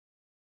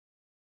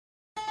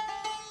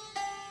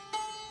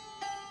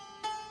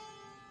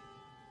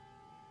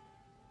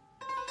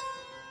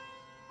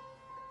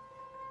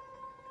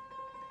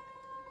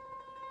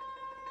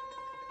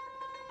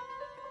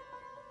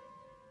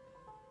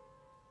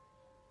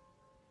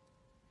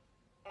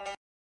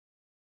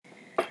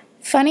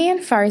Funny in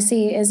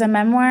Farsi is a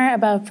memoir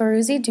about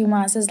Fauzi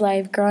Dumas's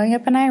life growing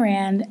up in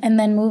Iran and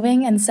then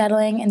moving and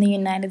settling in the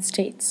United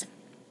States.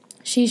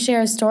 She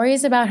shares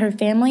stories about her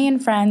family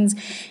and friends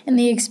and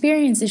the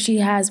experiences she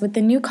has with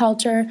the new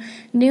culture,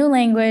 new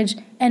language,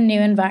 and new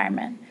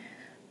environment.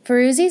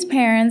 Fauzi's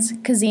parents,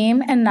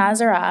 Kazim and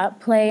Nazara,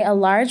 play a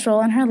large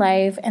role in her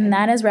life, and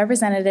that is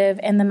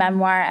representative in the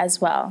memoir as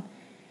well.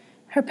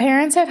 Her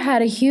parents have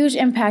had a huge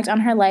impact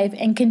on her life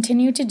and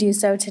continue to do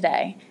so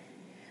today.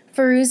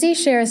 Fauzi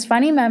shares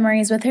funny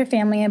memories with her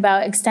family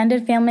about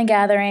extended family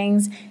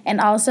gatherings and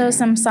also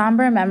some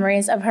somber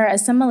memories of her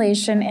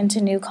assimilation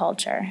into new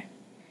culture.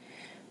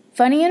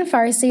 Funny in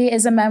Farsi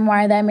is a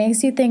memoir that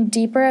makes you think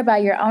deeper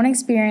about your own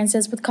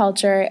experiences with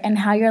culture and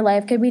how your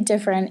life could be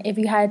different if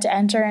you had to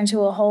enter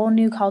into a whole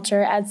new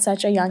culture at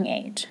such a young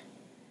age.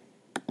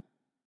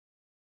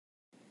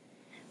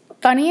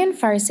 Funny in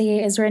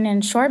Farsi is written in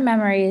short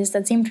memories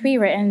that seem to be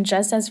written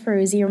just as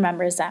Fauzi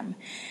remembers them.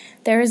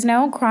 There is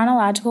no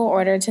chronological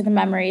order to the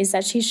memories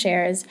that she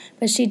shares,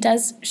 but she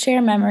does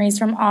share memories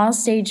from all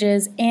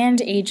stages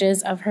and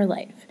ages of her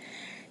life.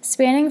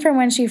 Spanning from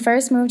when she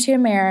first moved to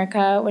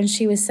America when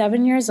she was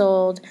 7 years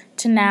old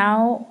to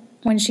now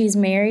when she's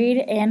married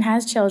and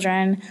has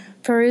children,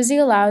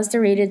 Fauzi allows the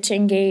reader to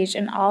engage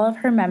in all of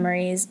her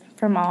memories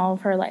from all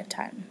of her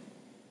lifetime.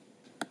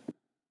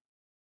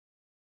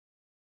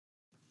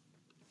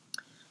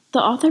 The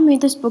author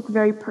made this book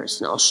very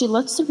personal. She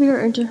lets the reader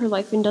into her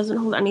life and doesn't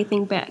hold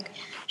anything back.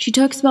 She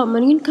talks about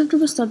many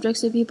uncomfortable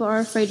subjects that people are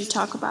afraid to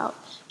talk about.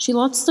 She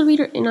lets the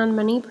reader in on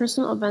many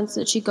personal events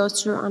that she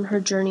goes through on her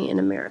journey in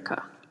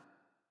America.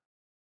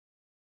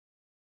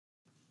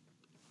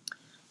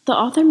 The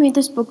author made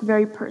this book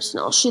very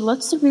personal. She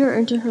lets the reader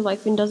into her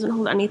life and doesn't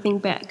hold anything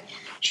back.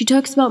 She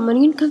talks about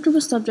many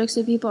uncomfortable subjects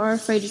that people are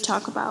afraid to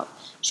talk about.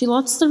 She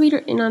lets the reader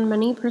in on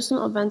many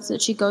personal events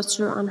that she goes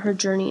through on her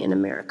journey in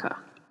America.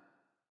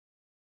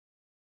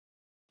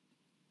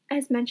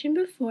 As mentioned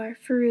before,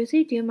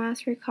 Fauzi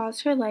Dumas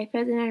recalls her life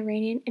as an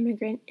Iranian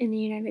immigrant in the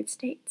United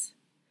States.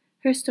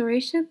 Her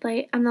stories shed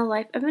light on the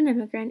life of an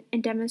immigrant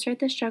and demonstrate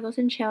the struggles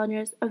and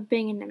challenges of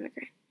being an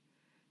immigrant.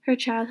 Her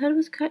childhood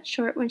was cut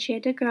short when she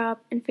had to grow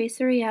up and face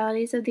the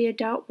realities of the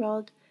adult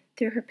world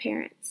through her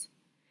parents.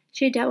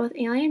 She dealt with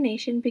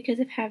alienation because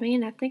of having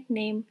an ethnic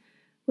name,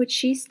 which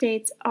she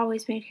states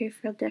always made her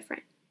feel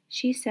different.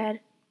 She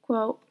said,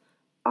 quote,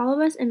 "All of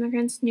us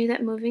immigrants knew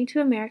that moving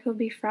to America would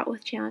be fraught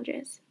with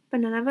challenges, but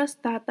none of us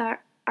thought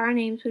that our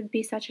names would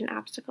be such an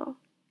obstacle."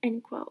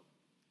 End quote.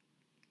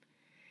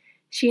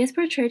 She has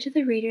portrayed to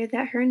the reader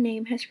that her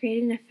name has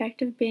created an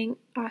effect of being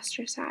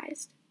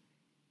ostracized.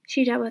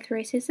 She dealt with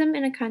racism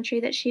in a country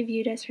that she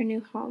viewed as her new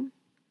home.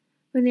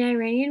 When the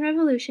Iranian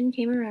Revolution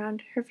came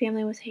around, her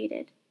family was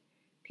hated.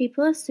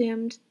 People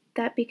assumed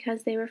that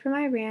because they were from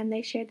Iran,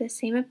 they shared the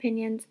same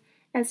opinions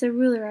as the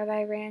ruler of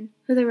Iran,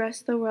 who the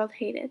rest of the world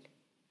hated.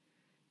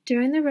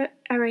 During the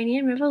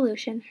Iranian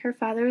Revolution, her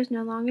father was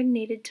no longer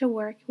needed to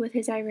work with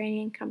his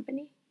Iranian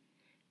company,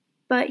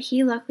 but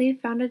he luckily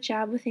found a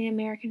job with an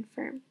American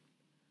firm.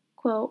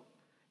 Quote,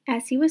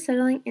 "As he was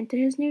settling into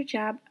his new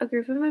job, a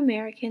group of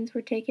Americans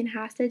were taken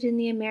hostage in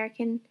the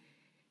American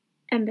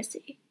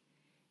embassy.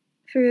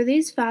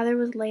 Fauzi's father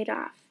was laid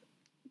off.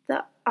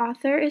 The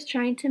author is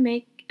trying to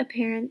make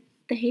apparent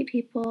the hate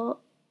people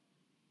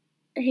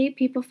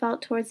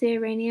felt towards the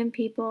Iranian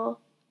people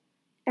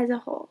as a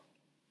whole.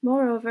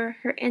 Moreover,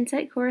 her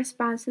insight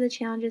corresponds to the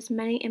challenges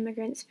many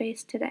immigrants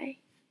face today.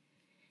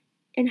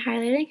 In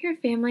highlighting her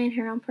family and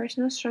her own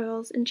personal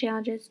struggles and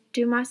challenges,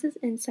 Dumas's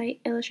insight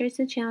illustrates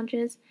the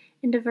challenges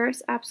and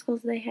diverse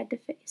obstacles they had to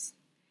face.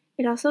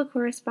 It also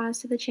corresponds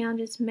to the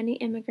challenges many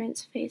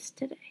immigrants face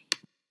today.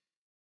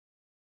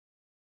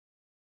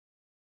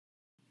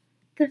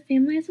 The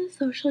family as a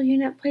social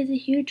unit plays a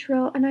huge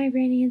role in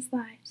Iranians'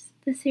 lives.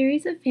 The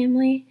series of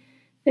family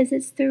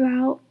visits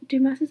throughout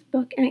Dumas's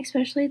book, and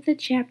especially the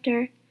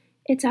chapter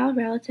 "It's All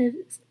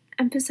Relatives,"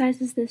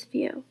 emphasizes this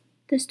view.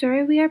 The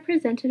story we are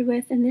presented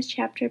with in this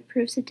chapter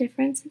proves the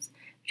differences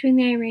between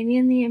the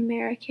Iranian and the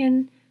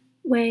American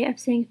way of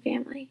seeing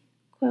family.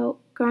 Quote,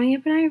 "Growing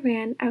up in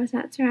Iran, I was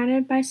not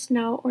surrounded by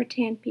snow or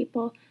tan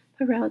people,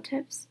 but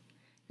relatives.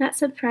 Not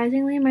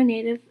surprisingly, my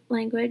native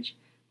language,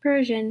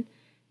 Persian,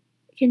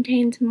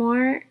 contains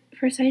more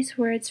precise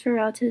words for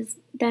relatives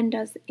than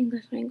does the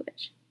English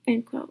language."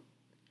 End quote.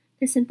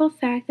 The simple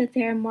fact that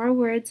there are more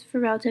words for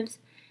relatives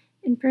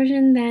in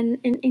Persian than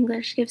in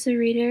English gives the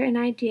reader an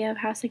idea of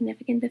how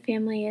significant the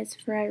family is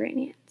for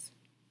Iranians.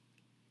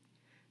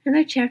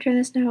 Another chapter in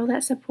this novel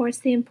that supports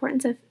the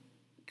importance of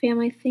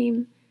family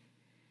theme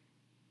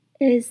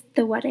is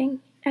the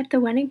wedding. At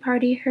the wedding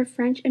party, her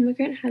French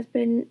immigrant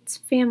husband's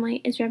family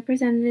is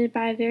represented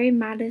by a very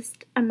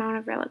modest amount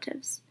of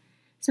relatives.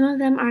 Some of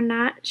them are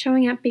not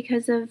showing up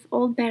because of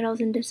old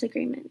battles and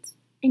disagreements.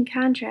 In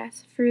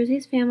contrast,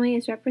 Fauzi's family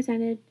is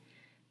represented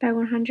by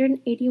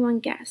 181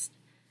 guests.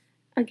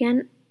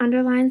 Again,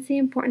 underlines the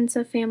importance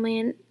of family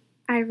in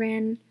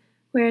Iran,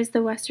 whereas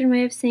the Western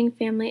way of seeing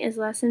family is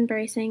less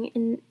embracing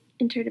and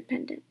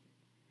interdependent.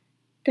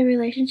 The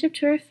relationship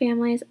to her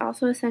family is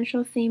also a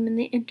central theme in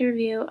the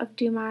interview of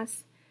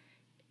Dumas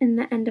in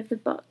the end of the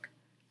book.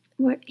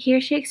 Here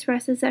she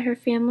expresses that her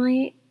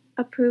family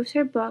approves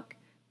her book,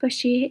 but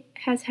she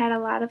has had a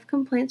lot of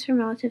complaints from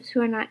relatives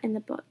who are not in the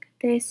book.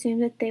 They assume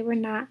that they were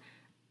not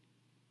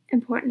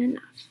important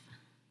enough.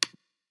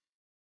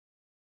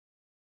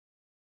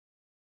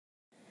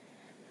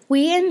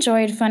 We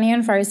enjoyed Funny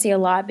and Farsi a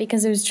lot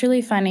because it was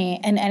truly funny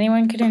and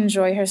anyone could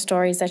enjoy her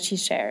stories that she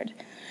shared.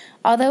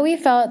 Although we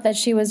felt that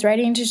she was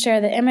writing to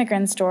share the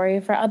immigrant story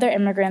for other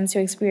immigrants who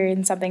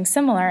experienced something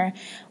similar,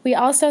 we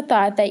also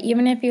thought that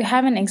even if you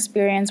haven't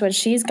experienced what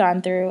she's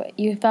gone through,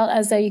 you felt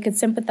as though you could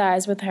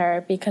sympathize with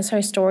her because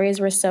her stories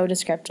were so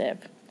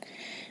descriptive.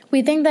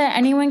 We think that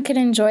anyone could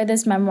enjoy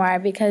this memoir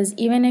because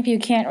even if you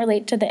can't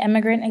relate to the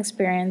immigrant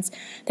experience,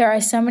 there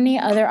are so many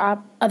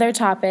other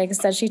topics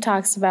that she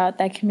talks about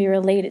that can be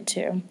related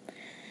to.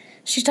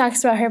 She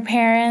talks about her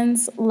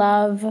parents,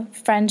 love,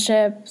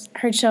 friendships,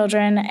 her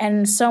children,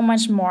 and so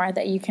much more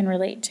that you can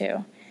relate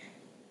to.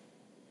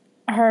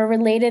 Her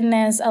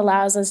relatedness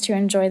allows us to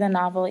enjoy the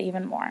novel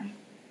even more.